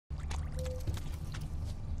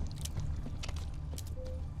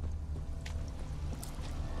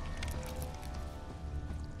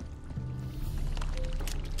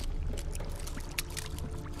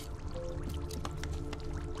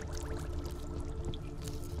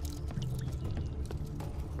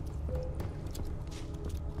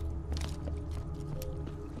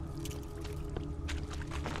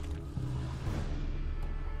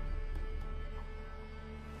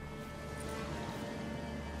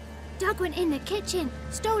Doug went in the kitchen,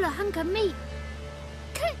 stole a hunk of meat.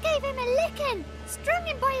 Cook gave him a licking, strung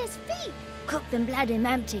him by his feet. Cooked and bled him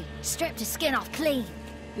empty, stripped his skin off clean.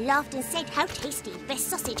 Laughed and said, "How tasty, best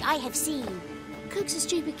sausage I have seen." Cook's a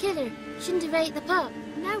stupid killer, shouldn't have ate the pup.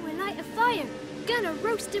 Now we'll light a fire, gonna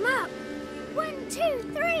roast him up. 1, 2,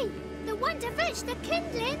 3, the one to fetch the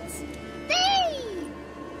kindlings. Thee!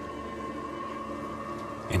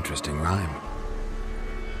 Interesting rhyme.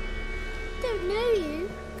 Don't know you.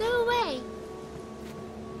 Go away.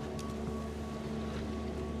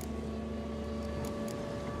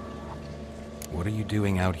 What are you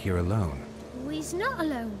doing out here alone? We's not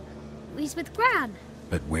alone. We's with Gran.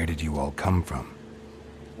 But where did you all come from?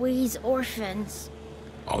 We's orphans.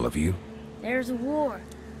 All of you? There's a war,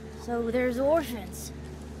 so there's orphans.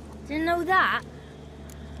 Didn't know that?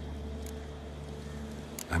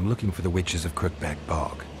 I'm looking for the witches of Crookback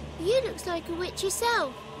Bog. You looks like a witch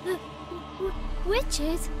yourself. The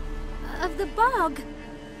witches of the bog.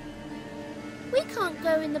 We can't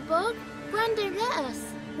go in the bog. Gran don't let us.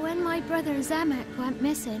 When my brother Zamek went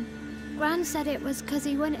missing, Gran said it was 'cause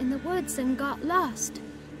he went in the woods and got lost.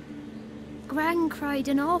 Gran cried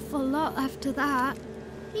an awful lot after that.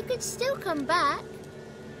 You could still come back.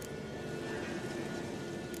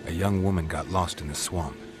 A young woman got lost in the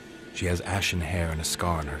swamp. She has ashen hair and a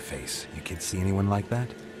scar on her face. You kids see anyone like that?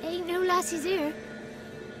 Ain't no lassies here.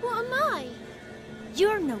 What am I?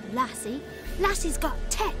 You're no lassie. Lassie's got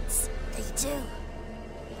tits. They do.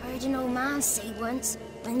 I heard an old man say once,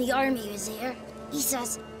 when the army was here, he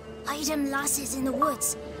says, "Hide them lasses in the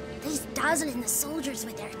woods. They's dazzling the soldiers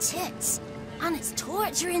with their tits. And it's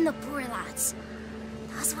torturing the poor lads."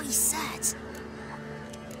 That's what he said.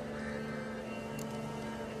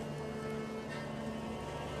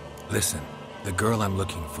 Listen, the girl I'm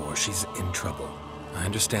looking for, she's in trouble. I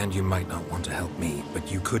understand you might not want to help me, but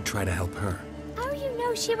you could try to help her. How you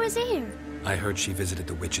know she was here? I heard she visited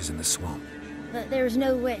the witches in the swamp. But there's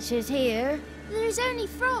no witches here. There's only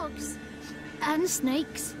frogs. And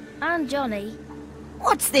snakes. And Johnny.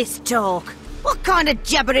 What's this talk? What kind of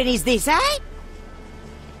jabbering is this, eh?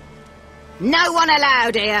 No one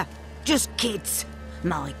allowed here. Just kids.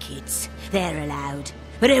 My kids. They're allowed.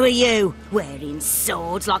 But who are you, wearing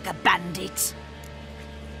swords like a bandit?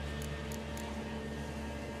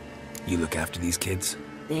 You look after these kids?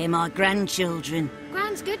 They're my grandchildren.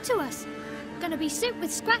 Gran's good to us. Gonna be soup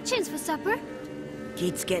with scratchings for supper.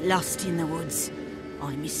 Kids get lost in the woods.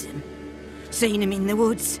 I miss them. Seen them in the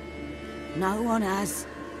woods. No one has.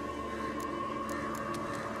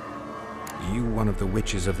 You one of the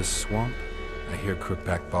witches of the swamp? I hear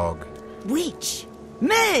Crookback Bog. Witch?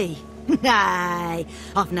 Me? Nay,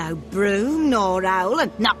 I've no broom nor owl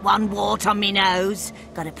and not one wart on me nose.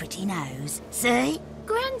 Got a pretty nose, see?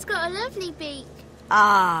 Gran's got a lovely beak.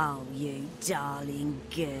 Oh, you darling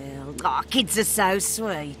girl. Oh, kids are so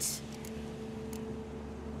sweet.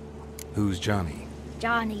 Who's Johnny?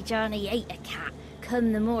 Johnny ate a cat.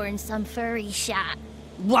 Come the moor in some furry shat.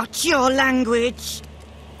 Watch your language.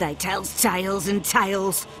 They tells tales and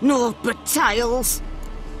tales, naught but tales.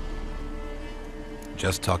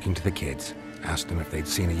 Just talking to the kids. Asked them if they'd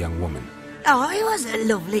seen a young woman. I was a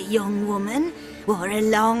lovely young woman. Wore a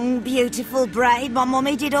long, beautiful braid my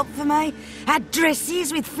mummy did up for me. Had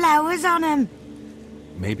dresses with flowers on 'em.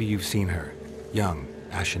 Maybe you've seen her. Young,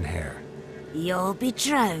 ashen hair. You're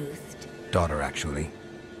betrothed? Daughter, actually.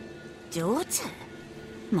 Daughter?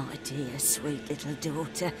 My dear, sweet little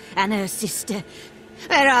daughter. And her sister.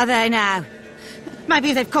 Where are they now?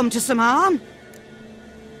 Maybe they've come to some harm?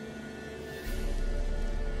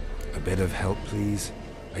 A bit of help, please?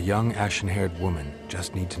 A young, ashen-haired woman.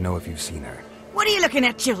 Just need to know if you've seen her. What are you looking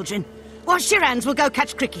at, children? Wash your hands, we'll go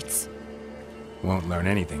catch crickets. Won't learn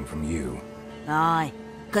anything from you. Aye,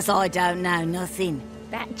 'cause I don't know nothing.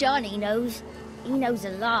 That Johnny knows. He knows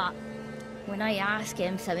a lot. When I ask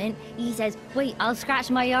him something, he says, "Wait, I'll scratch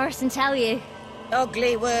my arse and tell you."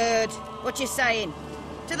 Ugly word. What you saying?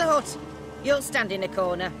 To the hut. You'll stand in a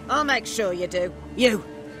corner. I'll make sure you do. You,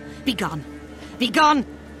 be gone. Be gone!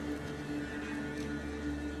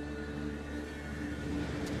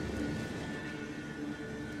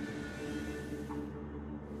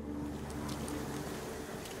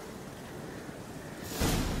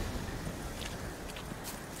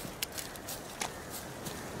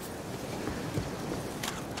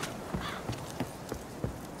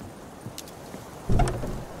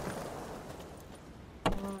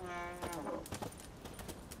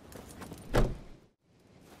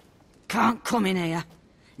 Can't come in here.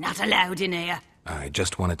 Not allowed in here. I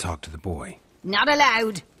just want to talk to the boy. Not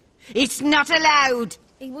allowed. It's not allowed.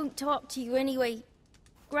 He won't talk to you anyway.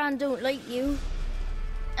 Gran don't like you.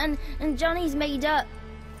 And Johnny's made up.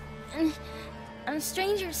 And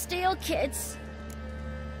strangers steal kids.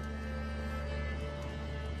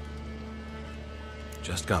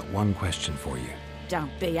 Just got one question for you.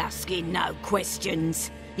 Don't be asking no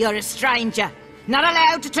questions. You're a stranger. Not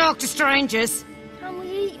allowed to talk to strangers. Can we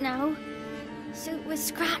eat now? Soup with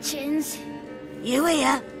scratchings. You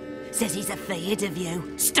hear? Says he's afeard of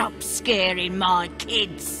you. Stop scaring my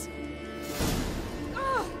kids.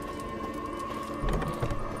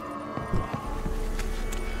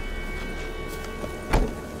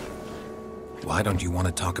 Why don't you want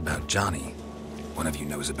to talk about Johnny? One of you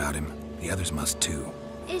knows about him. The others must too.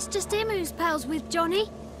 It's just him who's pals with Johnny.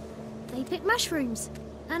 They pick mushrooms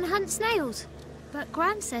and hunt snails. But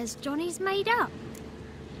Gran says Johnny's made up.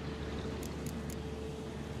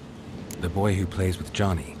 The boy who plays with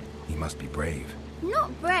Johnny, he must be brave.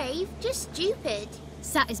 Not brave, just stupid.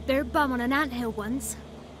 Sat his bare bum on an anthill once.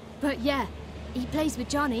 But yeah, he plays with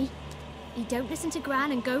Johnny. He don't listen to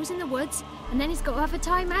Gran and goes in the woods, and then he's got to have a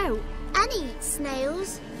time out. And he eats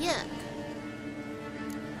snails. Yuck.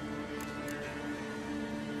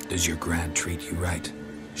 Does your Gran treat you right?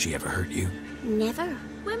 She ever hurt you? Never.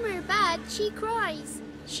 When we're bad, she cries.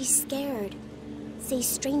 She's scared. Says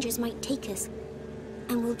strangers might take us.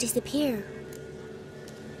 And we'll disappear.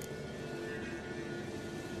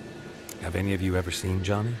 Have any of you ever seen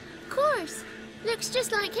Johnny? Of course. Looks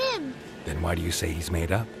just like him. Then why do you say he's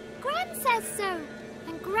made up? Gran says so.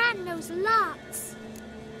 And Gran knows lots.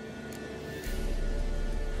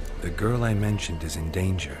 The girl I mentioned is in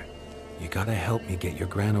danger. You gotta help me get your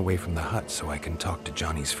Gran away from the hut so I can talk to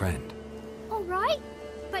Johnny's friend. All right.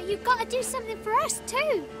 But you've got to do something for us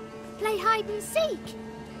too. Play hide and seek.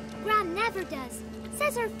 Gran never does.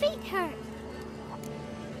 Says her feet hurt.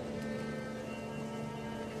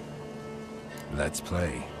 Let's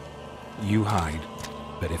play. You hide,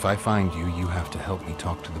 but if I find you, you have to help me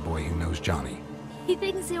talk to the boy who knows Johnny. He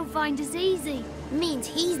thinks he'll find us easy. Means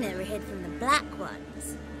he's never hid from the black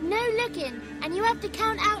ones. No looking, and you have to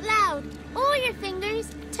count out loud. All your fingers,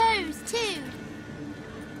 toes too.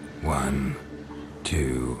 1,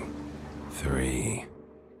 2, 3,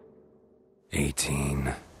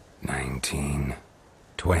 18, 19,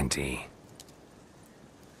 20.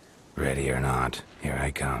 Ready or not, here I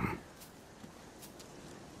come.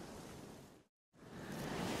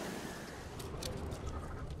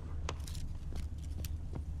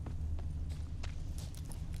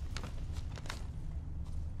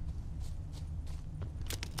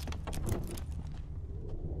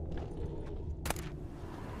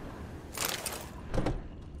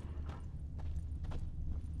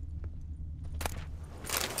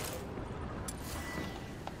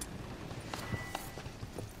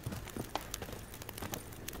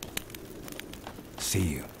 See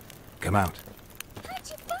you. Come out. How'd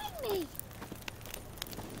you find me?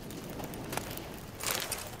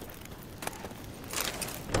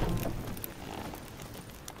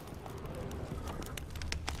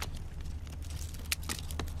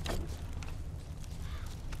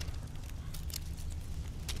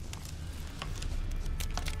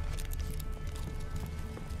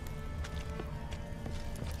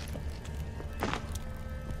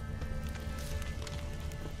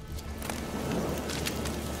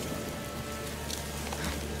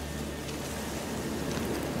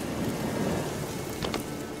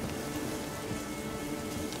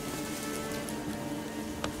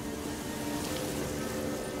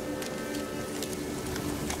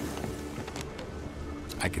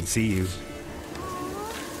 I can see you.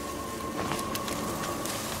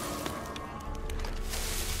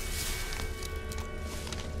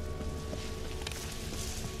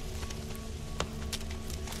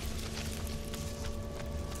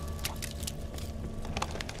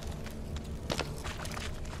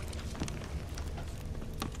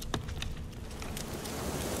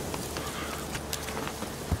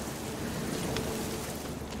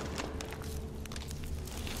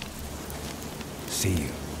 See you.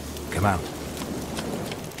 Come out.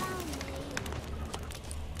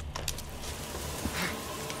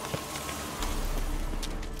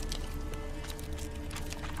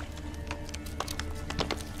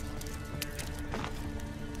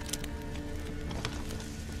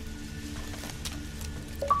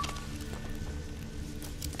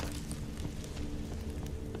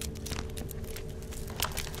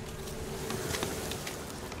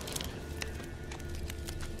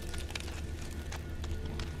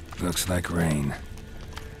 Looks like rain.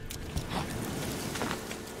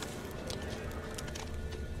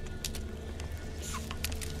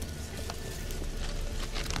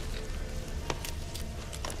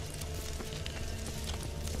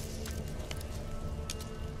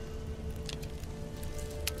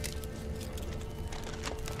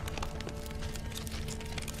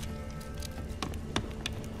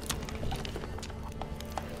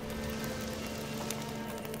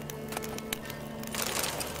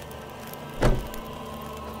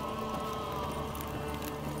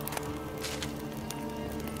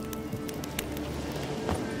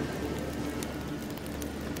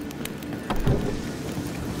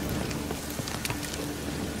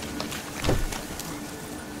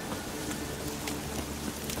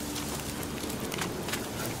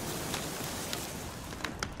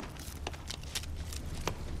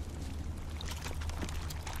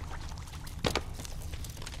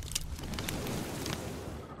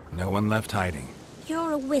 one left hiding.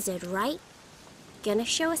 You're a wizard, right? Gonna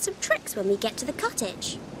show us some tricks when we get to the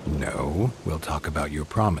cottage. No, we'll talk about your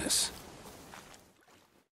promise.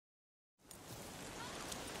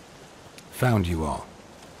 Found you all.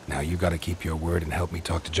 Now you gotta keep your word and help me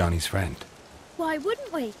talk to Johnny's friend. Why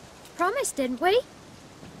wouldn't we? Promised, didn't we?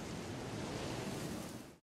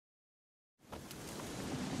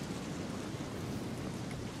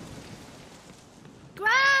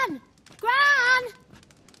 Gran! Gran!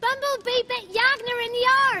 Bumblebee bit Yagner in the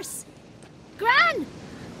arse! Gran!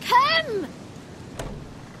 Come!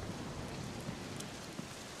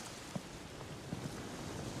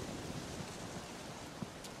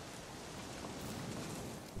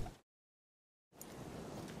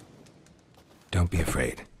 Don't be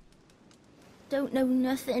afraid. Don't know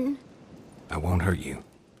nothing. I won't hurt you.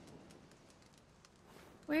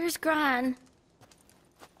 Where's Gran?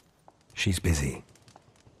 She's busy.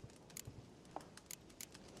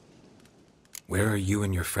 Where are you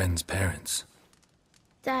and your friend's parents?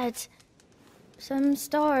 Dad. Some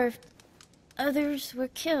starved. Others were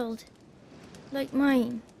killed. Like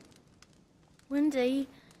mine. One day,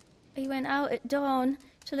 I went out at dawn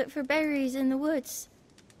to look for berries in the woods.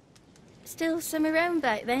 Still some around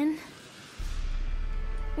back then.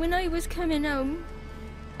 When I was coming home,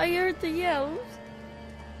 I heard the yells.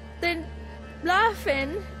 Then,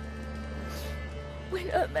 laughing,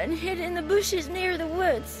 went up and hid in the bushes near the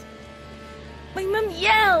woods. My mum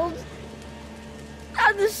yelled,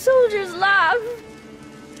 and the soldiers laughed.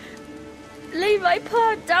 Laid my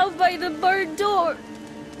pa down by the barn door.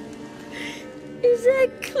 His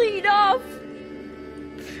head clean off.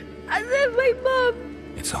 And then my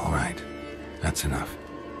mum... It's all right. That's enough.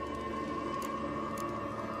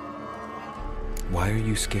 Why are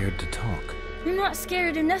you scared to talk? I'm not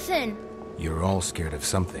scared of nothing. You're all scared of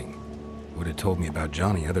something. Would have told me about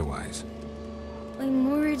Johnny otherwise.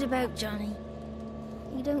 I'm worried about Johnny.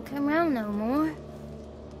 He don't come round no more.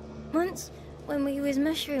 Once, when we was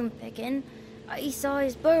mushroom picking, I saw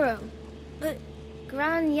his burrow. But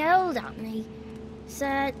Gran yelled at me.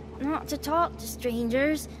 Said not to talk to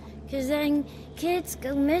strangers, 'cause then kids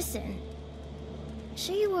go missing.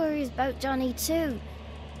 She worries about Johnny too,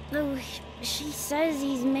 though she says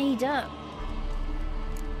he's made up.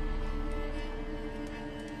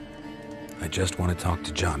 I just want to talk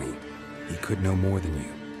to Johnny. He could know more than you.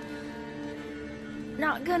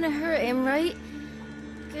 Not gonna hurt him, right?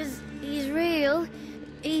 'Cause he's real.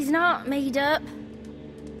 He's not made up.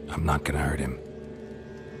 I'm not gonna hurt him.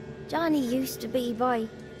 Johnny used to be boy,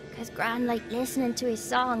 'cause Gran liked listening to his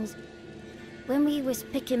songs. When we was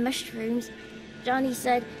picking mushrooms, Johnny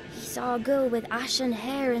said he saw a girl with ashen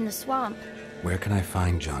hair in the swamp. Where can I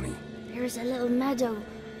find Johnny? There's a little meadow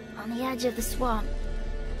on the edge of the swamp.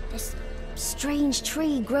 This strange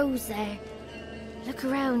tree grows there. Look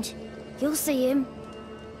around. You'll see him.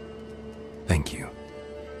 Thank you.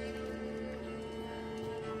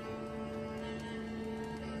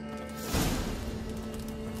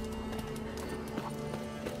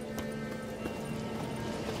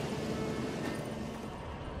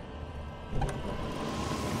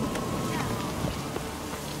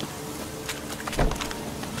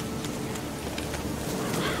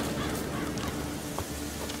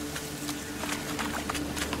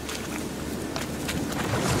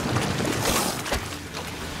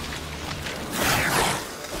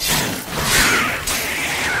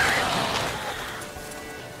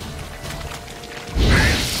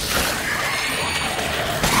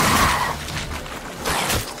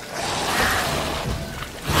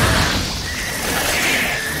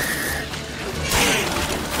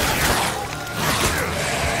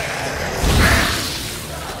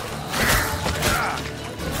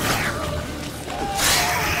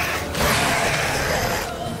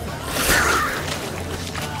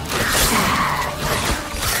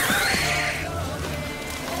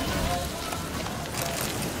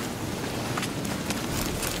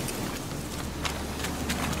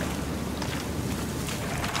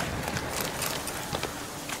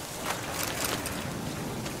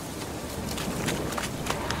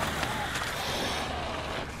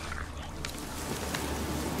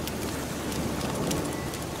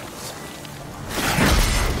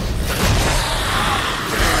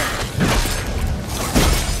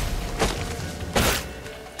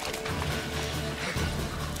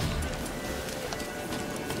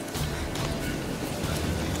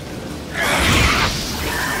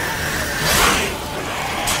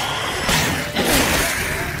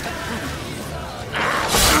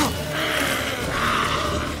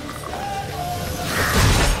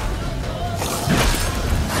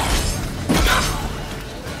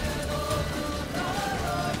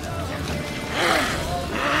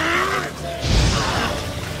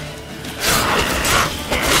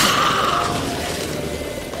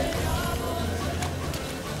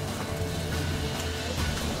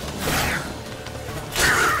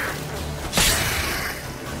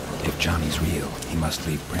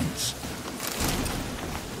 ghostly prints.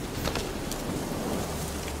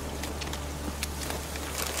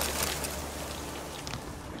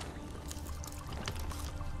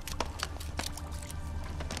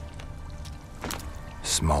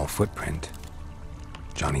 Small footprint.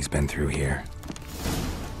 Johnny's been through here.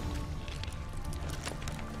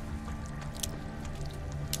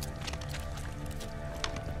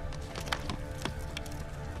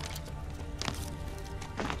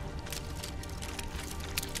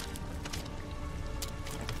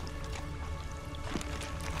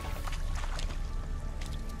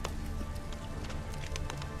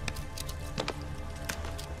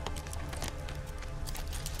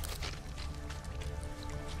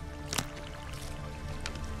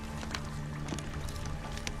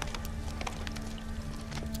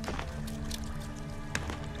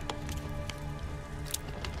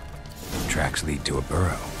 Tracks lead to a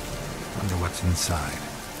burrow. Wonder what's inside.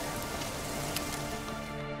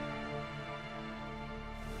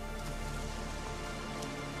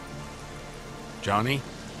 Johnny?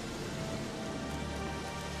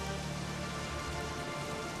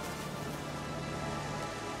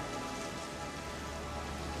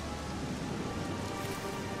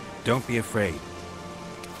 Don't be afraid.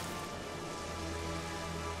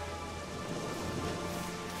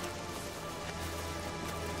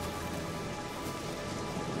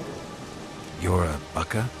 You're a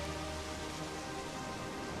bucka?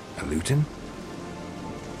 A lutin?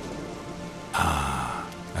 Ah,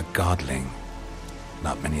 a godling.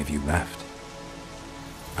 Not many of you left.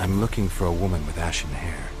 I'm looking for a woman with ashen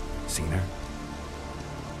hair. Seen her?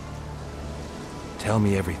 Tell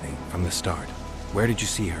me everything from the start. Where did you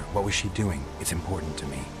see her? What was she doing? It's important to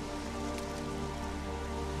me.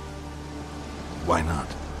 Why not?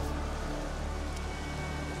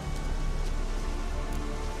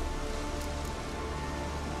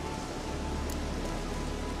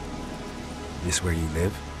 This where you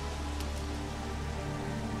live?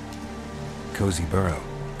 Cozy burrow.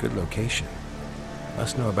 Good location.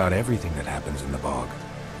 Must know about everything that happens in the bog.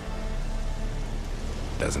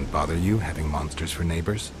 Doesn't bother you having monsters for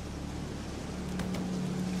neighbors?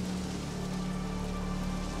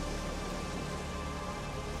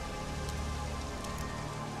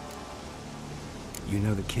 You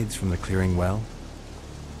know the kids from the clearing well?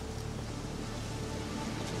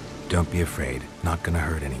 Don't be afraid. Not gonna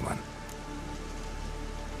hurt anyone.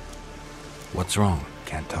 What's wrong?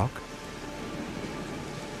 Can't talk?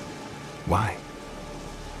 Why?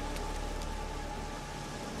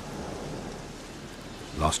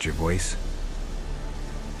 Lost your voice?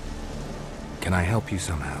 Can I help you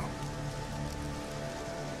somehow?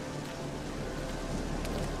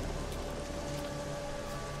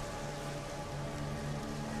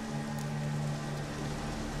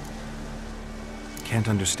 Can't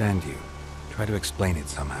understand you. Try to explain it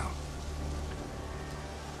somehow.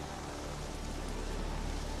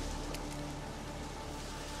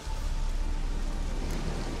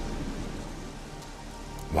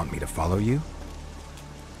 Want me to follow you?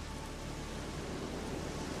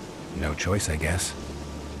 No choice, I guess.